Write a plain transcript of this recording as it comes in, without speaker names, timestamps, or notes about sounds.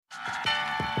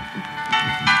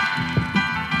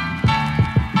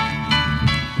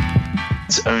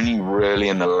it's only really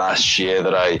in the last year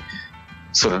that I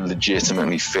sort of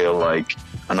legitimately feel like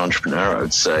an entrepreneur, I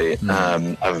would say.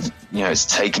 It's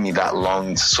taken me that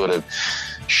long to sort of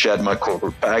shed my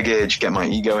corporate baggage, get my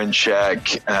ego in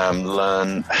check,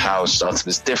 learn how startup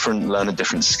is different, learn a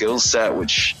different skill set,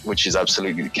 which is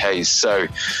absolutely the case. So,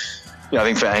 I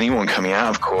think for anyone coming out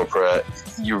of corporate,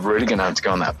 you're really going to have to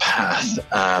go on that path.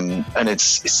 And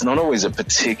it's not always a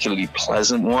particularly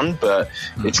pleasant one, but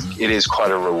it is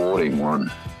quite a rewarding one.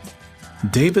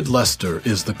 David Lester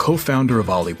is the co-founder of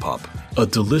OLIPOP, a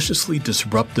deliciously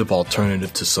disruptive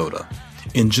alternative to soda.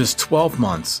 In just 12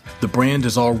 months, the brand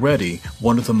is already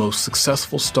one of the most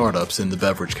successful startups in the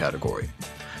beverage category.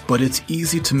 But it's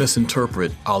easy to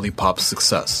misinterpret OLIPOP's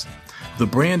success. The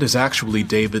brand is actually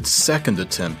David's second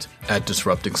attempt at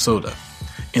disrupting soda.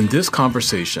 In this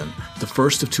conversation, the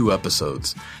first of 2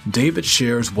 episodes, David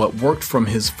shares what worked from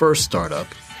his first startup,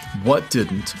 what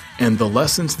didn't, and the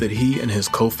lessons that he and his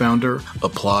co-founder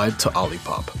applied to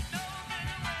OLIPOP.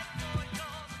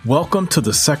 Welcome to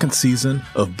the second season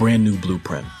of Brand New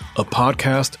Blueprint, a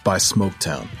podcast by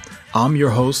Smoketown. I'm your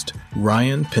host,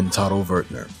 Ryan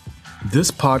Pintado-Vertner.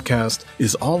 This podcast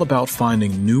is all about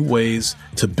finding new ways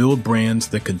to build brands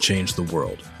that can change the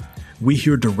world. We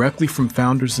hear directly from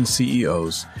founders and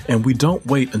CEOs, and we don't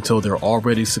wait until they're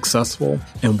already successful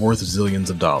and worth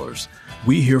zillions of dollars.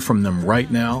 We hear from them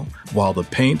right now while the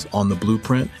paint on the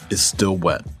blueprint is still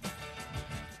wet.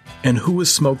 And who is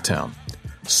Smoketown?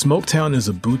 Smoketown is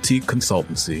a boutique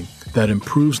consultancy that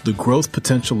improves the growth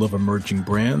potential of emerging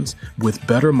brands with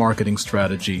better marketing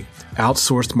strategy,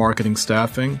 outsourced marketing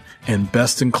staffing, and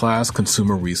best-in-class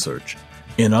consumer research.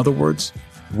 In other words,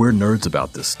 we're nerds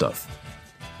about this stuff.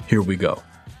 Here we go.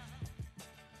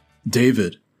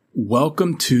 David,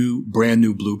 welcome to Brand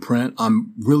New Blueprint.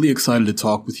 I'm really excited to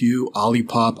talk with you.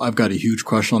 OLIPOP, I've got a huge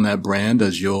crush on that brand,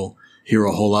 as you'll hear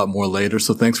a whole lot more later.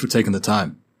 So thanks for taking the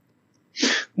time.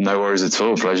 No worries at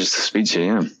all. Pleasure to speak to you.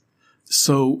 Yeah.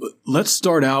 So let's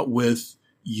start out with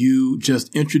you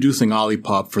just introducing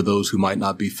OLIPOP for those who might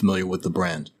not be familiar with the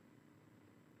brand.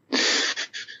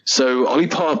 So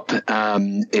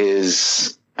OLIPOP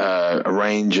is a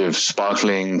range of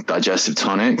sparkling digestive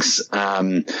tonics.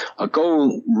 Our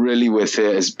goal really with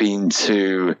it has been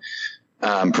to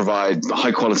provide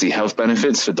high quality health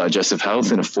benefits for digestive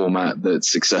health in a format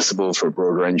that's accessible for a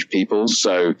broad range of people.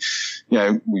 So,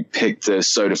 we picked a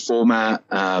soda format,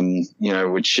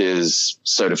 which is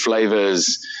soda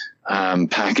flavors,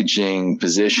 packaging,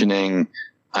 positioning,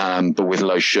 but with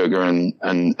low sugar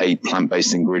and 8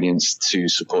 plant-based ingredients to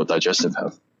support digestive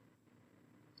health.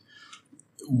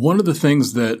 One of the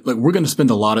things that, we're going to spend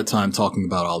a lot of time talking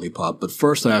about OLIPOP, but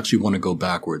first I actually want to go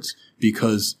backwards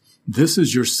because this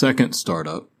is your second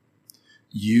startup.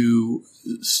 You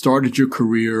started your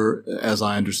career, as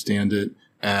I understand it,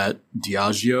 at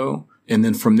Diageo, and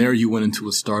then from there you went into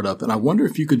a startup. And I wonder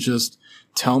if you could just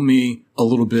tell me a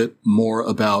little bit more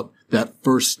about that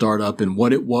first startup and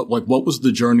what was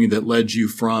the journey that led you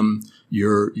from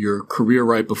your career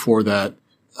right before that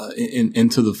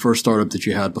into the first startup that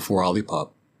you had before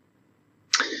OLIPOP?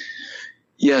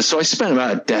 Yeah, so I spent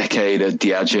about a decade at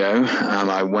Diageo.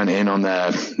 I went in on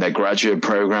their graduate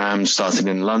program, started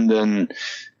in London,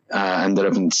 ended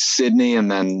up in Sydney, and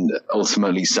then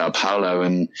ultimately Sao Paulo.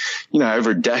 And,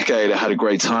 over a decade, I had a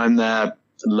great time there,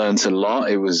 learned a lot.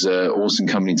 It was an awesome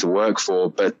company to work for.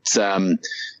 But, I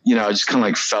just kind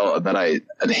of felt that I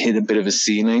had hit a bit of a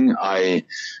ceiling. I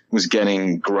was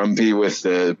getting grumpy with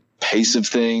the pace of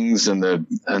things and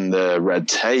the red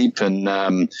tape.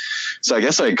 And, so I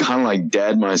guess I kind of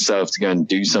dared myself to go and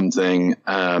do something,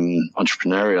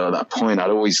 entrepreneurial at that point.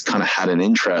 I'd always kind of had an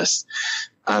interest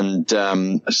and,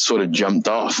 I sort of jumped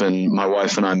off, and my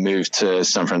wife and I moved to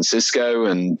San Francisco.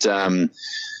 And,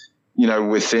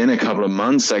 within a couple of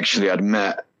months, actually, I'd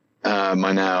met,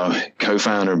 my now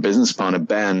co-founder and business partner,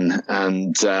 Ben.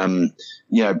 And,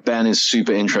 Ben is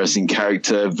super interesting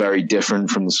character, very different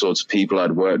from the sorts of people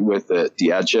I'd worked with at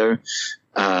Diageo,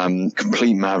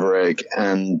 complete maverick,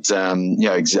 and,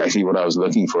 exactly what I was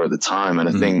looking for at the time. And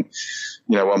I think,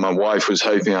 while my wife was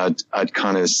hoping I'd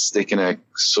kind of stick in a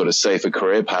sort of safer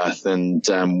career path and,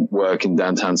 work in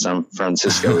downtown San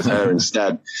Francisco with her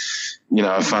instead,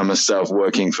 I found myself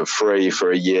working for free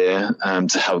for a year,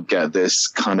 to help get this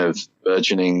kind of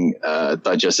burgeoning,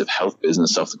 digestive health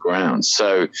business off the ground.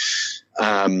 So,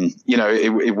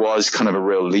 it was kind of a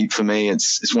real leap for me.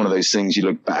 It's one of those things you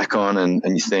look back on and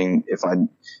you think, if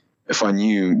I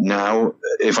knew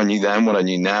then what I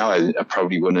knew now, I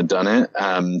probably wouldn't have done it.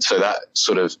 So that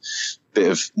sort of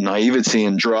bit of naivety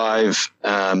and drive,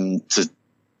 to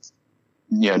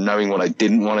knowing what I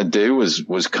didn't want to do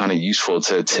was kind of useful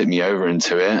to tip me over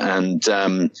into it. And,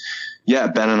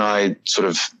 Ben and I sort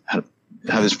of had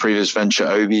this previous venture,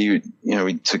 Obi,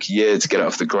 we took a year to get it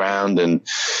off the ground and,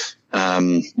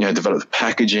 develop the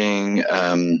packaging,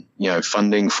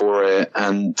 funding for it.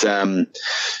 And,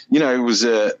 it was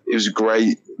a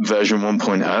great version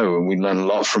 1.0, and we learned a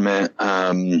lot from it.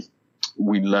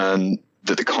 We learned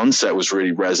that the concept was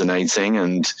really resonating,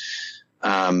 and,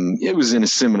 it was in a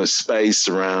similar space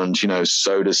around,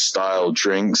 soda style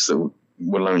drinks that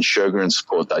were low in sugar and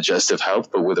support digestive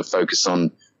health, but with a focus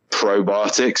on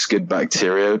probiotics, good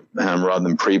bacteria, rather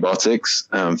than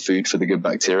prebiotics, food for the good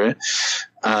bacteria.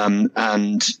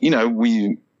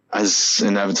 We, as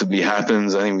inevitably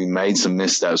happens, I think we made some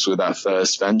missteps with that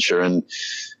first venture and,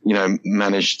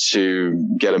 managed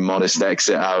to get a modest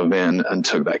exit out of it and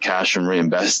took that cash and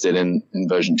reinvested in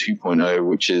version 2.0,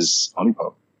 which is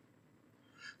OLIPOP.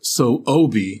 So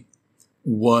Obi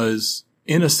was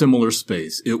in a similar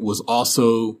space. It was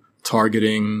also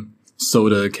targeting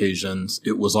soda occasions.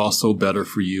 It was also better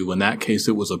for you. In that case,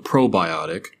 it was a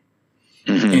probiotic.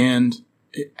 Mm-hmm. And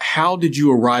how did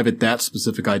you arrive at that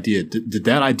specific idea? Did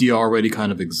that idea already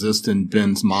kind of exist in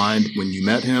Ben's mind when you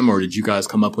met him, or did you guys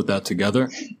come up with that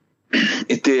together?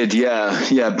 It did, yeah.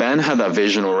 Yeah, Ben had that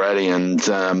vision already. And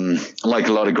like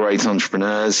a lot of great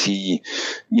entrepreneurs, he,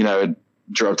 had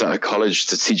dropped out of college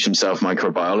to teach himself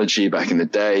microbiology back in the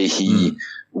day. He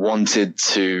wanted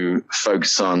to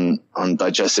focus on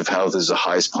digestive health as the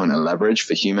highest point of leverage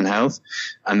for human health,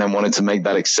 and then wanted to make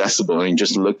that accessible. And he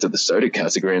just looked at the soda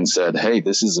category and said, hey,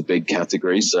 this is a big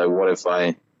category, so what if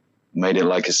I made it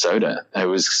like a soda? It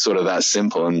was sort of that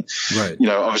simple. And, right.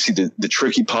 Obviously the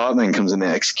tricky part then comes in the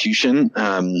execution.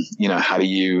 How do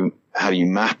you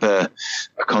map a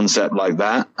concept like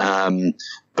that?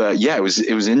 But yeah, it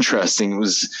was interesting. It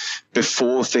was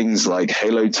before things like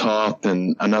Halo Top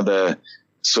and another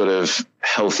sort of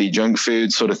healthy junk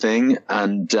food sort of thing.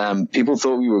 And, people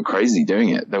thought we were crazy doing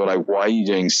it. They were like, why are you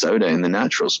doing soda in the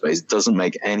natural space? It doesn't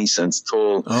make any sense at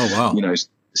all. Oh, wow.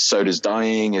 Soda's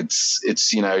dying. It's,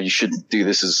 you should do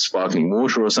this as sparkling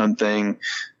water or something.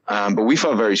 But we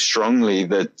felt very strongly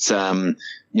that,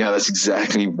 that's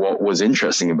exactly what was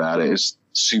interesting about it. It was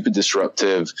super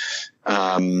disruptive.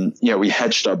 We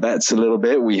hedged our bets a little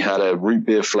bit. We had a root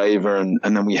beer flavor and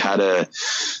then we had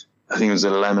I think it was a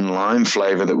lemon lime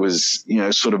flavor that was,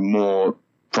 sort of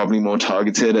probably more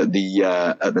targeted at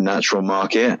the natural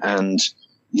market. And,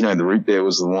 the root beer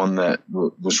was the one that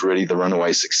was really the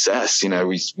runaway success.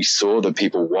 We saw that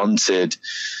people wanted,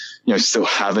 still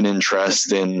have an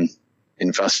interest in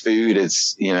fast food.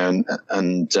 It's,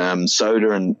 and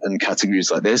soda and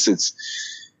categories like this.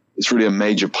 It's really a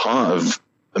major part of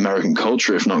American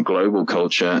culture, if not global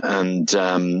culture. And,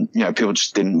 people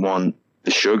just didn't want the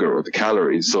sugar or the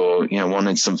calories or,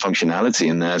 wanted some functionality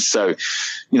in there. So,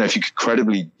 if you could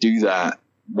credibly do that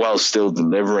while still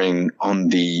delivering on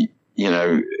the,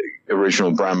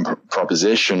 original brand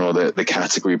proposition or the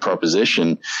category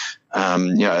proposition,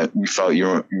 we felt you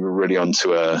were really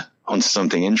onto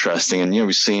something interesting. And,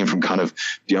 we're seeing from kind of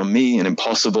Beyond Meat and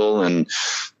Impossible and,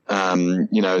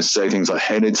 say things like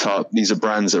Halo Top. These are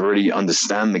brands that really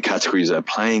understand the categories they're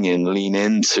playing in, lean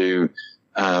into,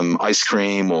 ice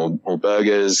cream or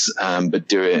burgers, but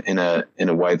do it in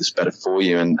a way that's better for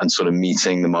you and sort of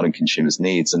meeting the modern consumer's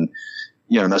needs. And,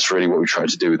 that's really what we tried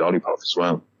to do with OLIPOP as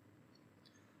well.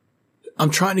 I'm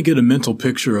trying to get a mental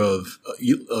picture of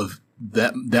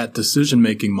that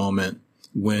decision-making moment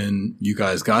when you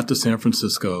guys got to San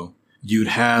Francisco. You'd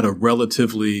had a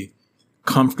relatively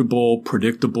comfortable,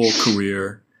 predictable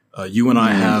career. You and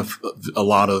I have a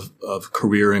lot of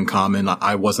career in common.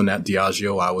 I wasn't at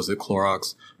Diageo. I was at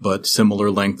Clorox, but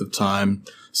similar length of time,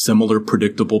 similar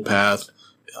predictable path.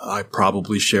 I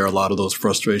probably share a lot of those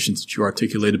frustrations that you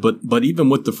articulated, but even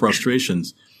with the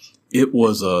frustrations,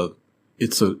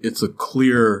 it's a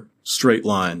clear straight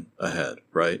line ahead,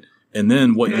 right? And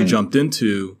then what you jumped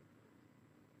into,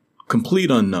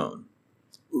 complete unknown.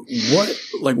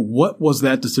 What was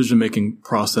that decision-making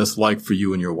process like for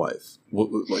you and your wife?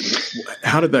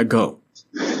 How did that go?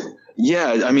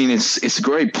 Yeah, I mean, it's a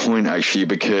great point actually,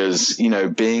 because,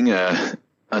 being an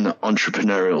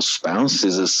entrepreneurial spouse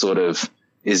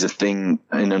is a thing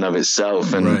in and of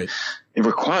itself. And right. It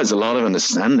requires a lot of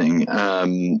understanding,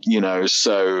 and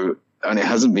it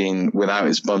hasn't been without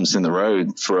its bumps in the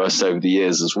road for us over the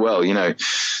years as well.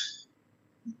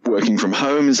 Working from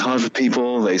home is hard for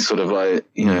people. They sort of like,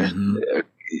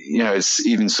 it's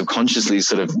even subconsciously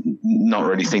sort of not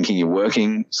really thinking you're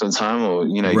working sometime, or,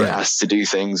 you get asked to do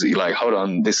things that you're like, hold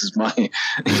on, this is my,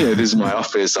 this is my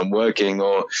office, I'm working.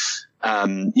 Or,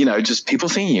 just people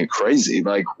thinking you're crazy.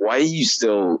 Like, why are you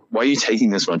taking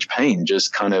this much pain?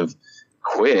 Just kind of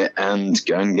quit and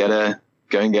go and get a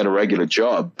regular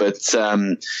job. But,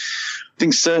 I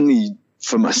think certainly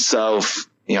for myself,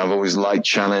 I've always liked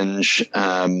challenge,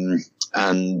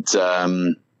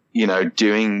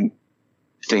 doing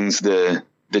things the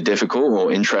difficult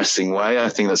or interesting way. I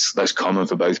think that's common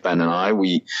for both Ben and I.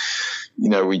 We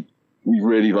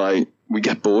really we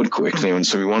get bored quickly. And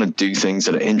so we want to do things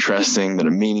that are interesting, that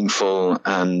are meaningful.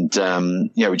 And,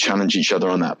 we challenge each other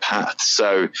on that path.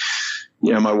 So,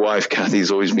 my wife,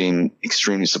 Kathy's always been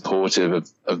extremely supportive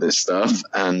of this stuff.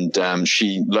 And,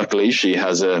 luckily she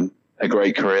has a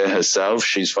great career herself.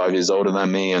 She's 5 years older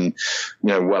than me and,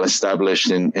 well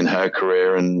established in her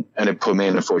career. And it put me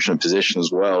in a fortunate position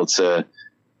as well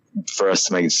for us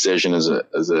to make a decision as a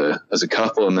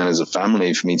couple and then as a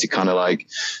family for me to kind of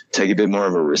take a bit more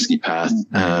of a risky path,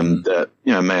 that,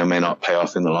 may or may not pay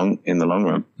off in the long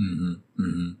run. Mm-hmm.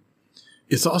 Mm-hmm.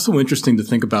 It's also interesting to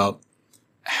think about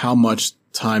how much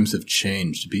times have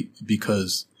changed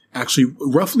because actually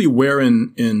roughly where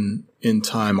in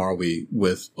time are we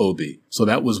with Obi? So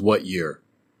that was what year?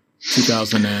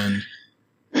 2000 and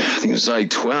I think it was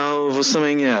 12 or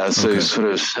something. Yeah. So okay.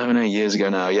 Sort of 7, 8 years ago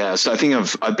now. Yeah. So I think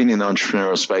I've been in the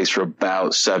entrepreneurial space for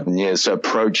about 7 years. So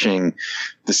approaching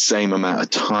the same amount of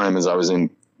time as I was in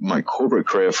my corporate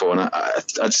career for. And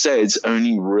I'd say it's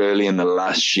only really in the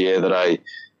last year that I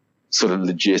sort of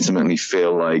legitimately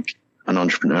feel like an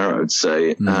entrepreneur, I would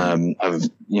say.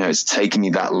 It's taken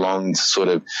me that long to sort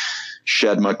of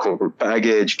shed my corporate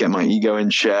baggage, get my ego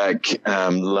in check,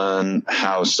 learn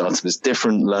how startup is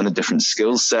different, learn a different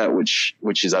skill set, which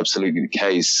is absolutely the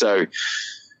case. So,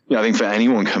 I think for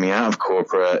anyone coming out of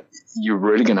corporate, you're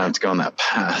really going to have to go on that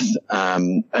path.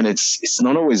 And it's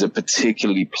not always a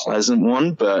particularly pleasant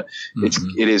one, but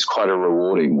it is quite a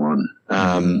rewarding one.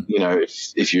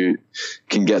 If you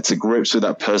can get to grips with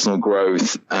that personal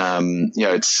growth,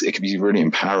 it can be really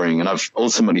empowering. And I've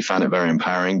ultimately found it very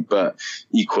empowering, but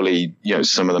equally,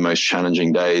 some of the most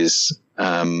challenging days,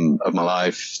 of my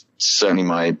life, certainly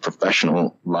my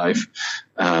professional life,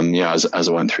 as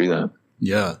I went through that.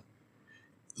 Yeah.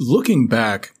 Looking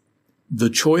back, the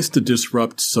choice to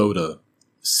disrupt soda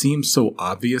seems so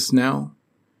obvious now.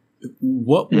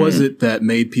 What was it that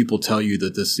made people tell you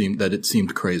that it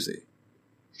seemed crazy?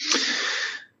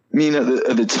 I mean,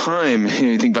 at the time,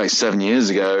 you think back 7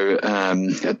 years ago,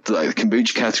 the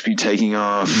kombucha category taking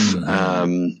off,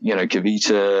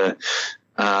 Kavita,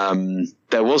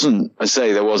 there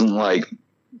wasn't like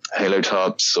Halo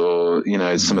Tops or,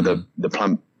 some of the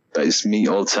plant-based meat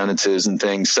alternatives and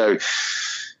things. So,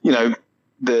 I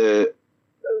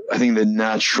think the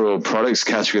natural products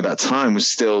category at that time was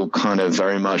still kind of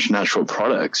very much natural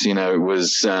products. It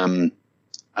was,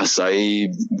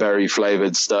 acai, berry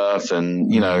flavored stuff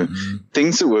and,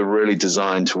 things that were really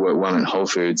designed to work well in Whole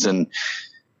Foods. And,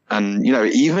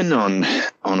 even on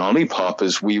OLIPOP,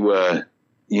 as we were,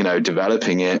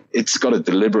 developing it, it's got a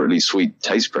deliberately sweet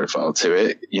taste profile to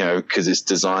it, cause it's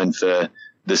designed for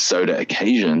the soda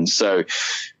occasion. So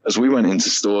as we went into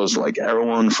stores like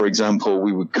Erewhon, for example,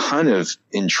 we were kind of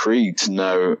intrigued to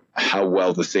know how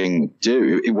well the thing would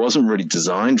do. It wasn't really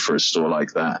designed for a store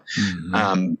like that.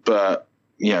 But,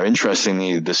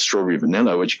 interestingly, the strawberry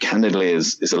vanilla, which candidly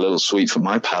is a little sweet for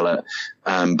my palate,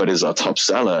 but is our top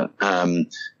seller,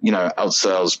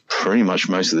 outsells pretty much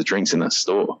most of the drinks in that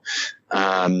store.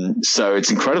 So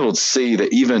it's incredible to see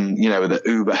that even, the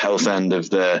Uber health end of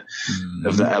the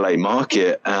LA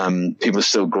market, people are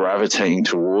still gravitating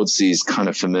towards these kind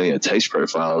of familiar taste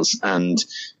profiles. And,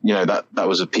 that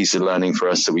was a piece of learning for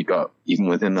us that we got even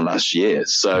within the last year.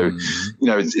 So,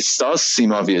 it starts to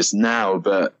seem obvious now,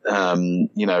 but,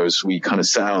 as we kind of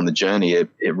set out on the journey, it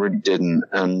really didn't.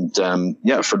 And,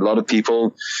 for a lot of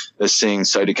people, they're seeing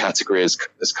soda category as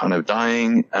kind of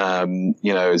dying,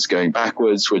 is going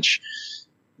backwards, which,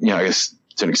 I guess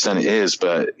to an extent it is,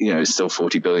 but, it's still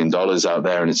 $40 billion out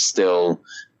there and it's still,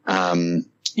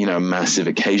 massive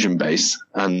occasion base.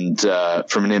 And,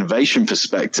 from an innovation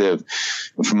perspective,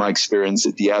 and from my experience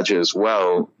at Diageo as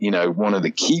well, one of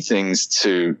the key things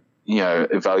to,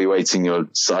 evaluating your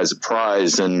size of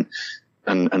prize and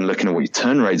looking at what your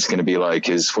turn rate is going to be like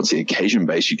is what's the occasion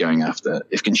base you're going after.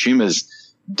 If consumers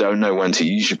don't know when to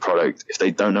use your product, if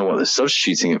they don't know what they're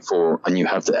substituting it for, and you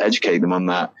have to educate them on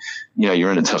that,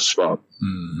 you're in a tough spot.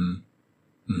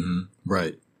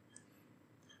 Right.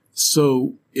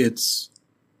 So it's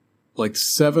like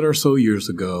 7 or so years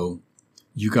ago,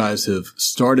 you guys have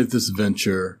started this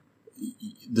venture.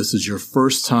 This is your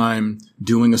first time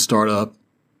doing a startup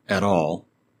at all.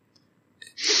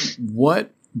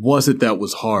 What was it that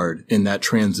was hard in that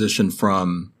transition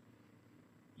from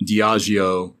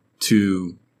Diageo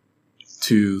to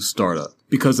startup?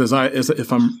 Because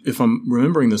if I'm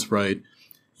remembering this right,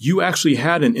 you actually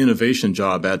had an innovation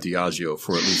job at Diageo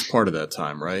for at least part of that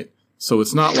time, right? So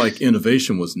it's not like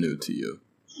innovation was new to you.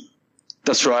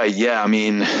 That's right. Yeah. I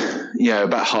mean,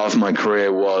 about half of my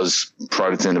career was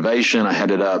product innovation. I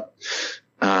headed up,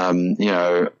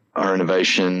 our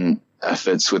innovation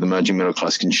efforts with emerging middle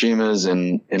class consumers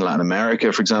in Latin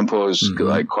America, for example. It was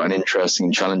like quite an interesting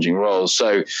and challenging role.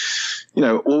 So,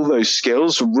 all those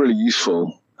skills were really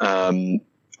useful, on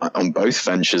both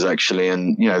ventures actually.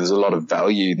 And, there's a lot of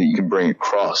value that you can bring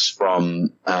across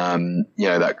from,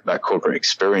 that corporate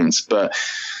experience. But,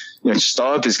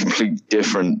 startup is completely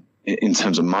different in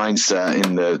terms of mindset,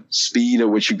 in the speed at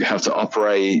which you have to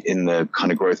operate, in the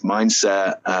kind of growth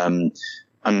mindset,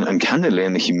 and candidly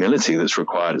in the humility that's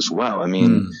required as well. I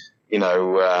mean,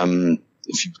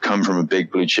 if you come from a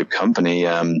big blue chip company,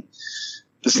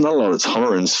 there's not a lot of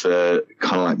tolerance for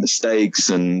kind of like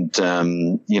mistakes and,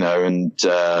 there's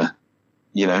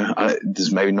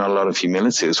maybe not a lot of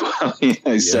humility as well.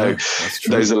 So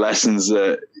those are lessons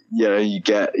that, you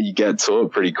get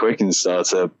taught pretty quick in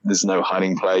startup. There's no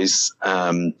hiding place.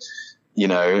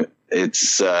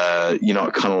 It's, you're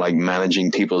not kind of like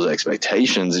managing people's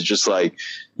expectations. It's just like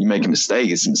you make a mistake,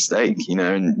 it's a mistake,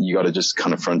 and you got to just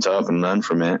kind of front up and learn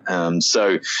from it.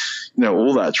 So,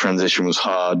 all that transition was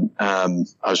hard. I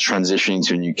was transitioning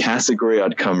to a new category.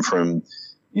 I'd come from,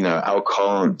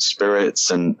 alcohol and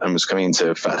spirits and was coming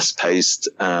into fast paced,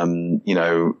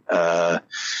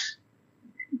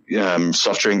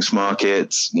 soft drinks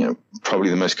markets, probably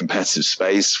the most competitive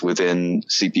space within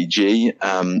CPG,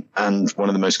 and one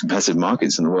of the most competitive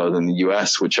markets in the world in the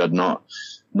US, which I'd not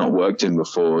worked in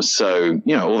before. So,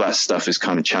 all that stuff is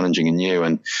kind of challenging and new.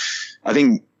 And I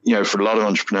think, for a lot of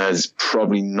entrepreneurs, it's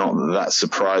probably not that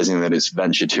surprising that it's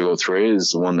venture 2 or 3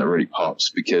 is the one that really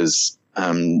pops because,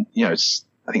 it's,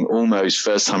 I think almost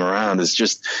first time around, there's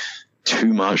just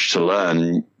too much to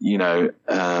learn.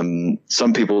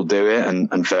 Some people do it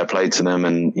and fair play to them.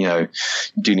 And, you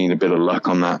do need a bit of luck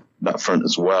on that front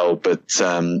as well. But,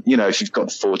 if you've got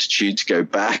the fortitude to go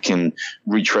back and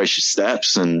retrace your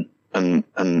steps and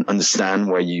understand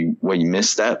where you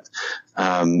misstepped,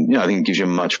 I think it gives you a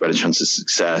much better chance of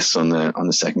success on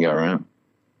the second go around.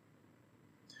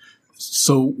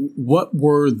 So what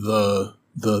were the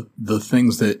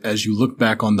things that, as you look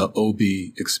back on the OB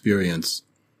experience,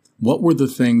 what were the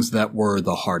things that were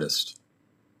the hardest?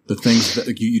 The things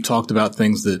that you talked about,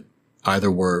 things that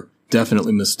either were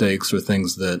definitely mistakes or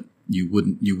things that you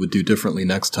would do differently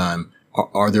next time.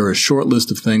 Are there a short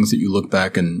list of things that you look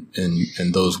back and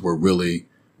those were really,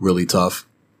 really tough?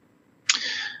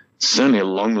 Certainly a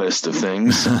long list of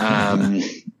things.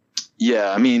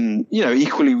 Yeah, I mean,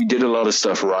 equally we did a lot of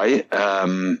stuff right.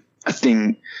 I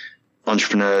think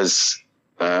entrepreneurs,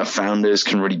 founders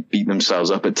can really beat themselves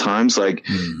up at times. Like,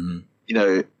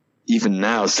 even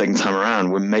now, second time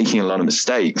around, we're making a lot of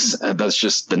mistakes. That's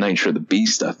just the nature of the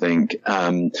beast, I think.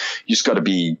 You just got to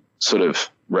be sort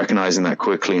of recognizing that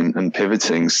quickly and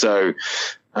pivoting. So,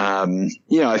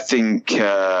 I think,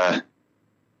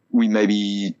 we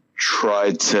maybe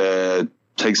tried to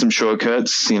take some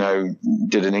shortcuts,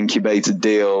 did an incubator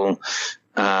deal.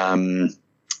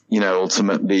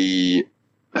 Ultimately,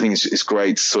 I think it's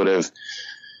great to sort of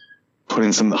put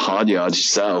in some of the hard yards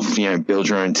yourself, build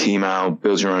your own team out,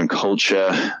 build your own culture.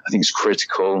 I think it's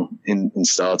critical in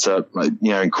startup. Like,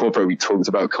 in corporate, we talked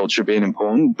about culture being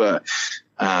important, but,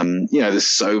 there's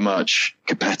so much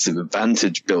competitive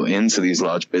advantage built into these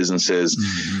large businesses,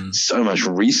 so much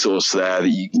resource there that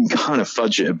you can kind of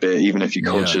fudge it a bit, even if your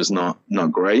culture is not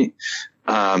great.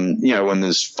 When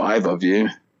there's 5 of you,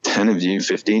 10 of you,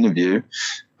 15 of you,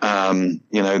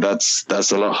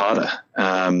 that's a lot harder.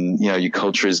 Your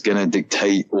culture is going to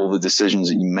dictate all the decisions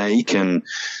that you make and,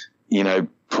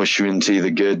 push you into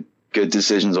either good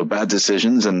decisions or bad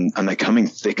decisions. And they're coming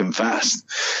thick and fast.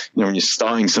 When you're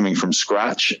starting something from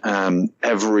scratch,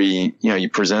 you're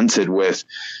presented with,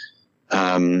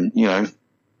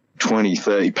 20,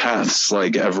 30 paths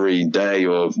like every day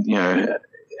or,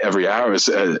 every hour at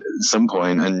some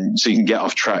point. And so you can get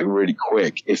off track really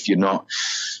quick if you're not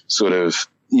sort of,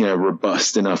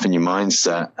 robust enough in your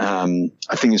mindset.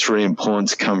 I think it's really important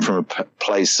to come from a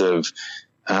place of,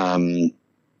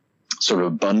 sort of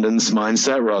abundance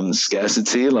mindset rather than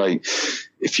scarcity. Like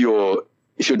if you're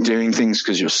doing things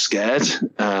because you're scared,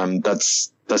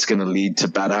 that's going to lead to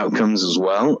bad outcomes as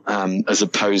well. As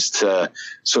opposed to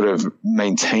sort of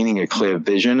maintaining a clear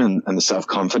vision and the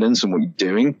self-confidence in what you're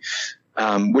doing,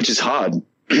 which is hard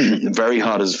very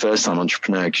hard as a first time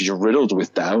entrepreneur because you're riddled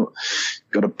with doubt.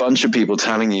 You've got a bunch of people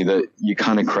telling you that you're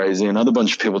kind of crazy, another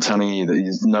bunch of people telling you that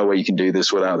there's no way you can do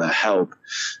this without their help.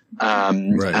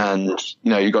 Right. And,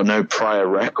 you've got no prior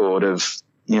record of,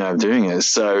 doing it.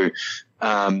 So,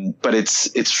 but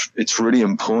it's really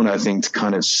important, I think, to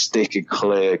kind of stick a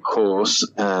clear course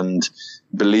and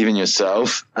believe in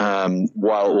yourself,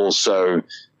 while also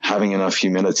having enough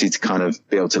humility to kind of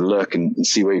be able to look and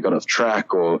see where you got off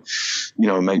track or,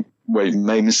 where you've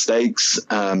made mistakes.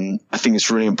 I think it's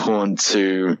really important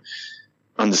to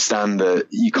understand that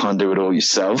you can't do it all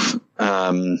yourself.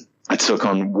 I took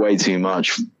on way too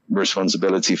much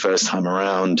responsibility first time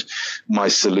around. My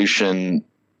solution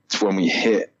to when we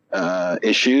hit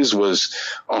issues was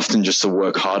often just to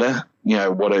work harder.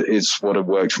 What had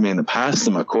worked for me in the past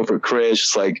in my corporate career is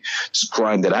just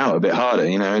grind it out a bit harder,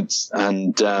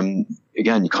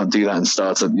 again, you can't do that in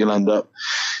startup. You'll end up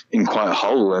in quite a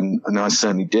hole. And I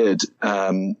certainly did.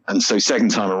 And so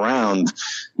second time around,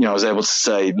 I was able to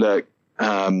say, look,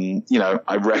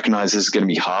 I recognize this is going to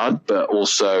be hard, but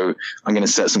also I'm going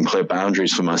to set some clear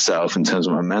boundaries for myself in terms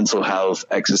of my mental health,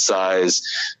 exercise,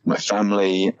 my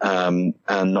family, and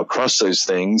not cross those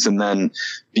things. And then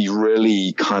be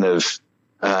really kind of,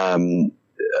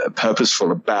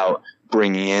 purposeful about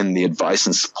bringing in the advice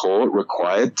and support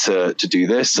required to do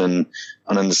this and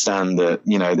understand that,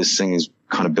 this thing is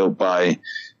kind of built by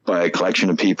a collection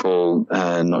of people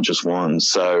and not just one.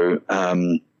 So,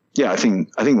 I think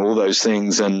all those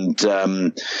things and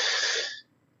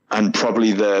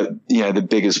probably the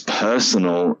biggest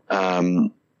personal,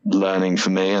 learning for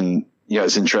me. And,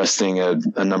 it's interesting.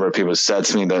 A number of people have said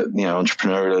to me that,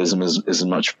 entrepreneurialism is as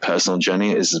much a personal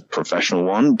journey as a professional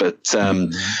one. But,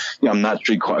 I'm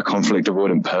naturally quite a conflict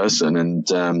avoidant person. And,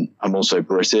 I'm also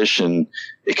British and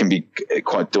it can be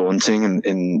quite daunting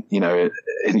in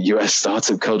US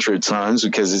startup culture at times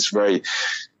because it's very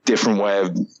different way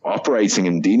of operating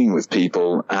and dealing with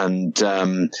people. And,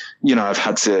 I've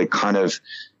had to kind of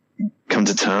come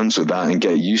to terms with that and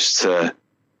get used to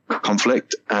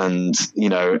conflict and,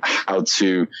 how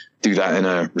to do that in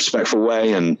a respectful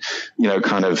way. And,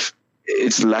 kind of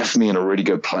it's left me in a really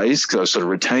good place because I sort of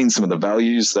retained some of the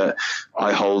values that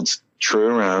I hold true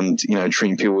around,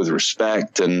 treating people with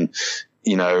respect and,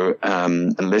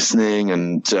 and listening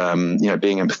and,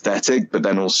 being empathetic, but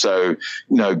then also,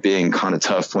 being kind of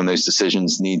tough when those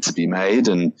decisions need to be made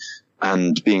and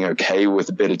being okay with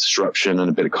a bit of disruption and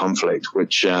a bit of conflict,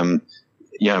 which,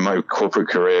 my corporate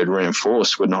career had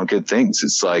reinforced were not good things.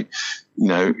 It's like,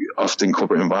 often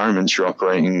corporate environments, you're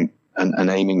operating and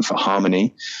aiming for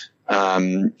harmony.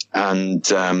 And,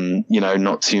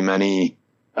 not too many,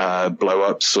 blow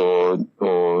ups or,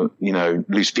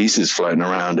 loose pieces floating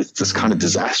around. It's just kind of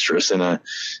disastrous in a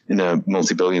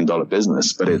multi-billion-dollar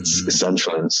business, but it's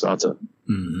essential in a startup.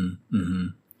 Mm-hmm. Mm-hmm.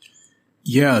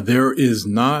 Yeah. There is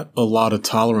not a lot of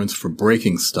tolerance for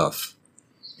breaking stuff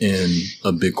in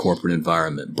a big corporate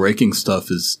environment. Breaking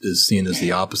stuff is seen as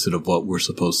the opposite of what we're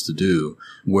supposed to do.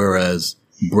 Whereas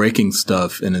breaking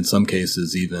stuff, and in some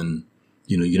cases even,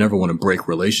 you never want to break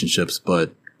relationships,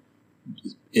 but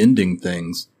ending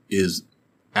things is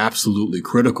absolutely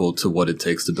critical to what it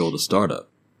takes to build a startup.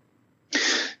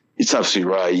 It's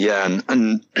absolutely right. Yeah.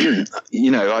 And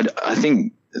I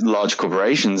think large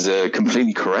corporations are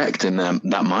completely correct in that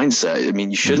mindset. I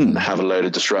mean, you shouldn't have a load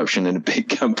of disruption in a big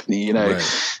company. Right.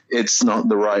 It's not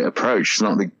the right approach. It's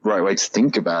not the right way to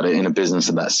think about it in a business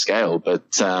of that scale.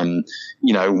 But, when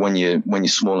you're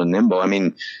small and nimble, I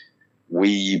mean,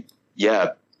 we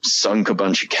sunk a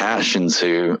bunch of cash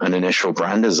into an initial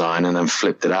brand design and then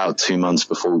flipped it out 2 months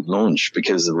before we launched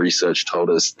because the research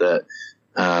told us that,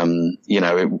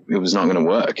 it was not going to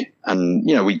work. And,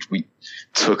 we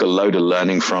took a load of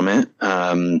learning from it.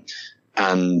 And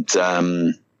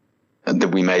that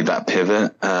we made that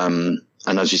pivot. And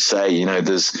as you say,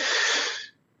 there's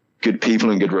good people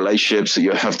and good relationships that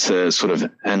you have to sort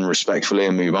of end respectfully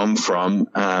and move on from,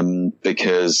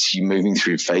 because you're moving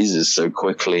through phases so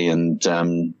quickly. And,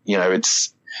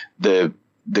 it's the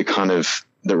kind of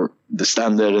the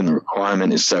standard and the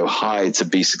requirement is so high to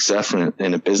be successful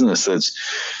in a business that's,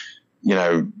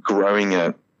 growing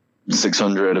at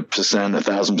 600%,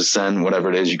 1,000%, whatever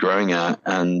it is you're growing at.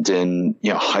 And in,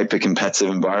 hyper competitive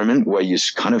environment where you're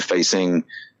kind of facing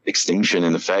extinction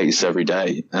in the face every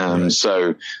day.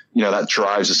 So, that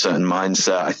drives a certain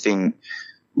mindset. I think,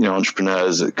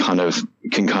 entrepreneurs that can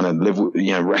live,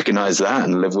 recognize that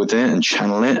and live with it and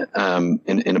channel it,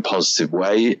 in a positive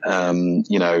way,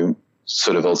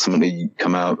 sort of ultimately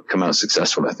come out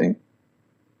successful, I think.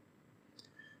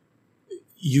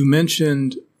 You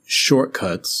mentioned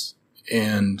shortcuts,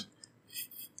 and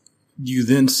you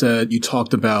then said, you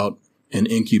talked about an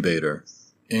incubator,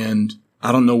 and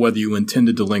I don't know whether you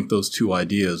intended to link those two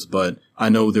ideas, but I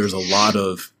know there's a lot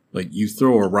of, like, you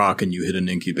throw a rock and you hit an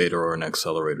incubator or an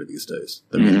accelerator these days.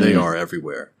 I mean, they are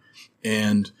everywhere.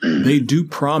 And they do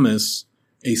promise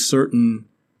a certain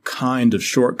kind of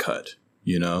shortcut,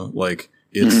 you know, like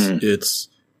it's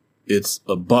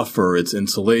a buffer, it's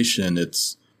insulation,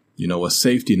 it's, you know, a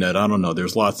safety net. I don't know.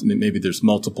 There's lots, maybe there's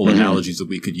multiple analogies that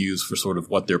we could use for sort of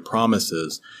what their promise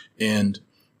is. And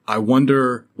I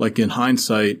wonder, like, in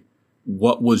hindsight,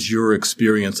 what was your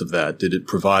experience of that? Did it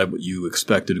provide what you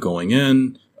expected going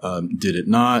in? Did it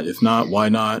not? If not, why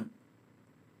not?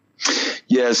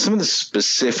 Yeah, some of the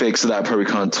specifics of that I probably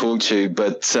can't talk to,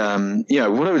 but, you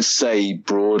know, what I would say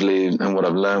broadly and what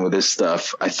I've learned with this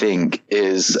stuff, I think,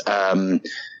 is,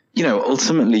 you know,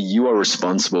 ultimately you are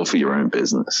responsible for your own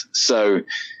business. So,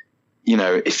 you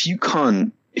know, if you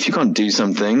can't do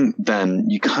something, then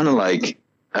you kind of like,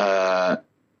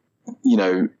 you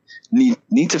know,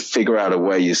 need to figure out a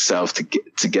way yourself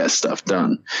to get stuff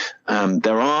done.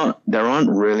 There aren't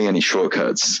really any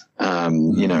shortcuts,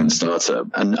 you know, in startup,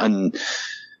 and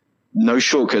no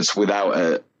shortcuts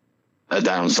without a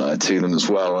downside to them as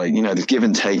well. Like, you know, there's give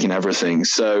and take in everything.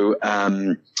 So,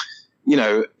 you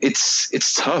know,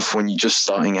 it's tough when you're just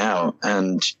starting out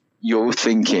and you're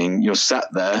sat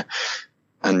there,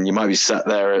 and you might be sat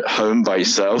there at home by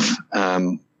yourself,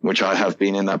 which I have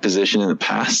been in that position in the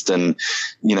past. And,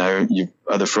 you know, you've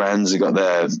other friends who got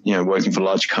their, you know, working for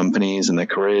large companies and their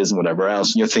careers and whatever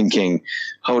else. And you're thinking,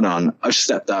 hold on, I've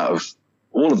stepped out of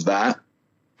all of that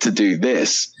to do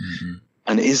this.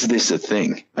 And is this a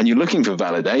thing? And you're looking for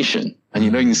validation, and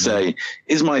you're looking to say,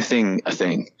 is my thing a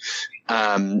thing?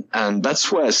 And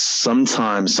that's where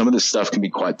sometimes some of this stuff can be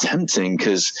quite tempting,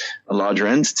 because a larger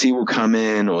entity will come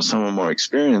in or someone more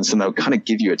experienced, and they'll kind of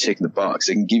give you a tick in the box.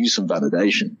 They can give you some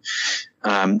validation.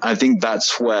 I think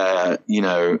that's where, you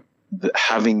know,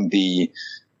 having the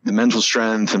mental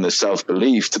strength and the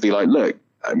self-belief to be like, look,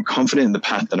 I'm confident in the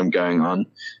path that I'm going on.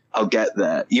 I'll get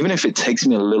there. Even if it takes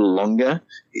me a little longer,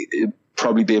 it'd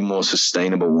probably be a more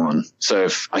sustainable one. So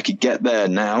if I could get there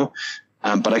now,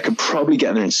 but I could probably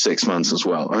get there in 6 months as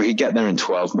well, or I could get there in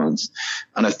 12 months.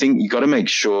 And I think you got to make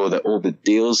sure that all the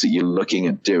deals that you're looking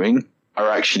at doing are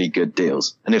actually good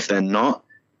deals. And if they're not,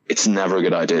 it's never a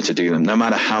good idea to do them, no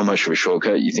matter how much of a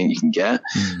shortcut you think you can get.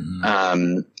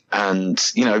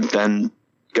 And, you know, then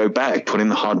go back, put in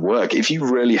the hard work. If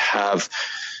you really have,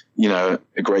 you know,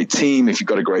 a great team, if you've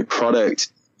got a great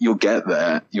product, you'll get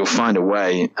there, you'll find a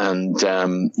way, and,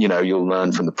 you know, you'll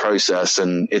learn from the process.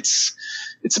 And it's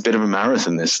a bit of a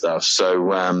marathon, this stuff.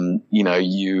 So, you know,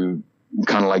 you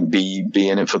kind of like be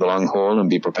in it for the long haul and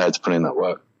be prepared to put in that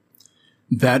work.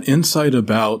 That insight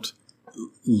about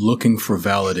looking for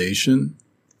validation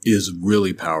is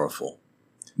really powerful,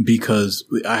 because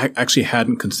I actually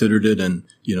hadn't considered it. And,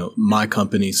 you know, my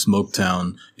company,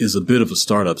 Smoketown, is a bit of a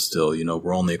startup still. You know,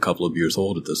 we're only a couple of years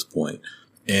old at this point.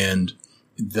 And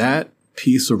that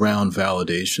piece around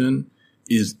validation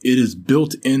is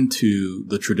built into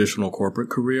the traditional corporate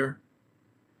career.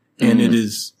 And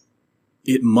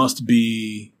it must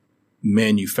be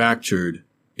manufactured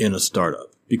in a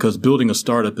startup, because building a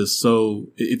startup is so,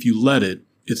 if you let it,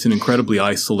 it's an incredibly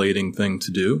isolating thing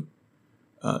to do.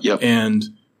 And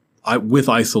with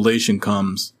isolation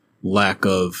comes lack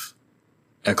of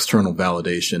external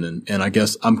validation. And I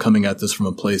guess I'm coming at this from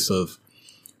a place of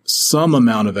some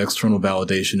amount of external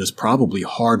validation is probably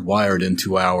hardwired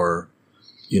into our,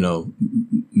 you know,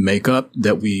 makeup,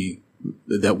 that we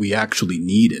actually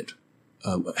need it.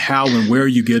 How and where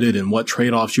you get it and what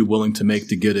trade-offs you're willing to make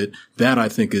to get it, that I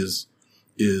think is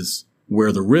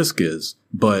where the risk is.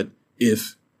 But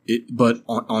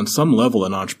on some level,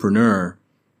 an entrepreneur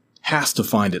has to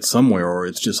find it somewhere, or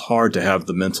it's just hard to have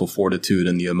the mental fortitude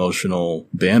and the emotional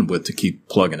bandwidth to keep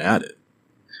plugging at it.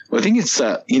 Well, I think it's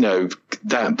that, you know,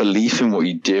 that belief in what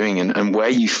you're doing and where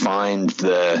you find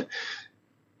the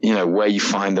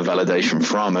validation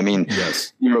from. I mean,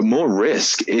 yes, you're at more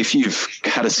risk if you've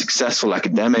had a successful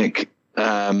academic,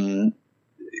 you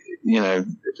know,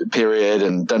 period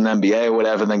and done an MBA or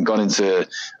whatever, then gone into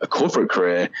a corporate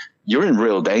career. You're in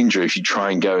real danger if you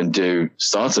try and go and do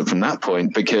startup from that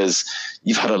point, because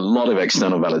you've had a lot of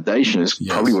external validation. It's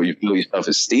probably what you build your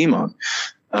self-esteem on.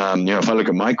 You know, if I look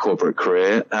at my corporate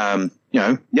career, you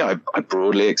know, I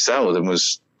broadly excelled and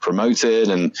was promoted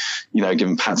and, you know,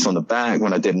 given pats on the back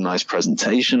when I did a nice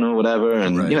presentation or whatever.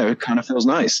 And, you know, it kind of feels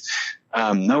nice.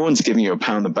 No one's giving you a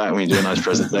pat on the back when you do a nice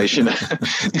presentation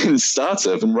in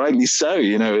startup, and rightly so.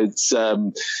 You know,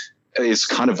 it's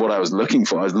kind of what I was looking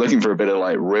for. I was looking for a bit of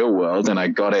like real world, and I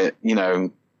got it, you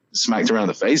know, smacked around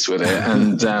the face with it.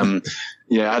 And,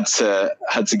 I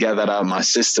had to get that out of my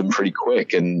system pretty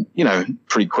quick. And,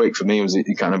 pretty quick for me was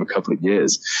kind of a couple of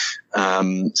years.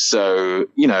 It's,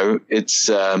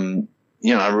 I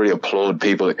really applaud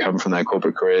people that come from their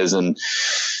corporate careers and,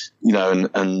 go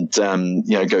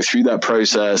through that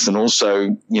process, and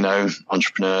also,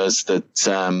 entrepreneurs that,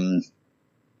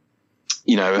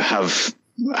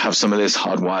 have some of this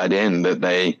hardwired in, that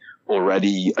they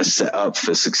already are set up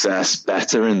for success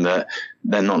better, and that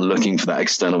they're not looking for that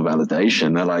external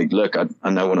validation. They're like, look, I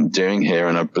know what I'm doing here,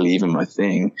 and I believe in my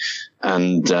thing.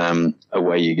 And,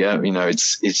 away you go.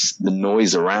 It's the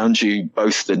noise around you,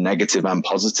 both the negative and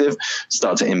positive,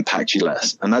 start to impact you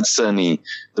less. And that's certainly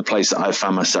the place that I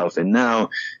found myself in now.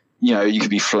 You could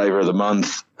be flavor of the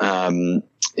month,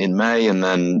 in May, and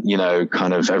then,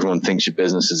 kind of everyone thinks your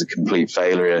business is a complete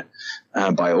failure,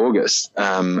 by August.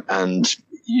 And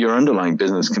your underlying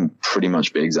business can pretty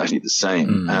much be exactly the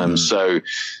same. I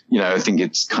think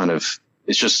it's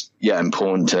just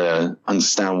important to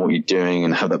understand what you're doing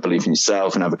and have that belief in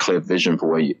yourself and have a clear vision for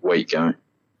where you're going.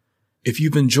 If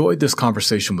you've enjoyed this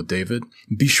conversation with David,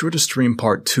 be sure to stream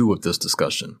part 2 of this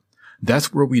discussion.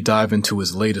 That's where we dive into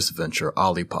his latest venture,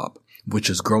 OLIPOP, which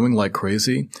is growing like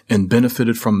crazy and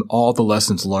benefited from all the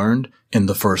lessons learned in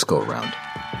the first go-round.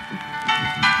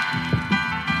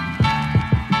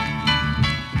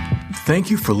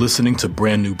 Thank you for listening to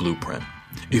Brand New Blueprint.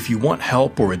 If you want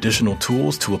help or additional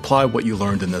tools to apply what you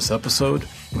learned in this episode,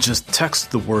 just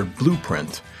text the word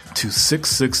blueprint to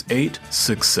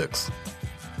 66866.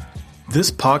 This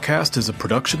podcast is a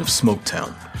production of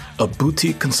Smoketown, a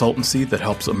boutique consultancy that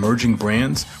helps emerging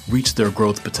brands reach their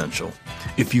growth potential.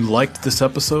 If you liked this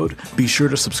episode, be sure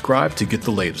to subscribe to get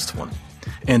the latest one.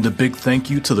 And a big thank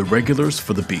you to the regulars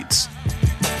for the beats.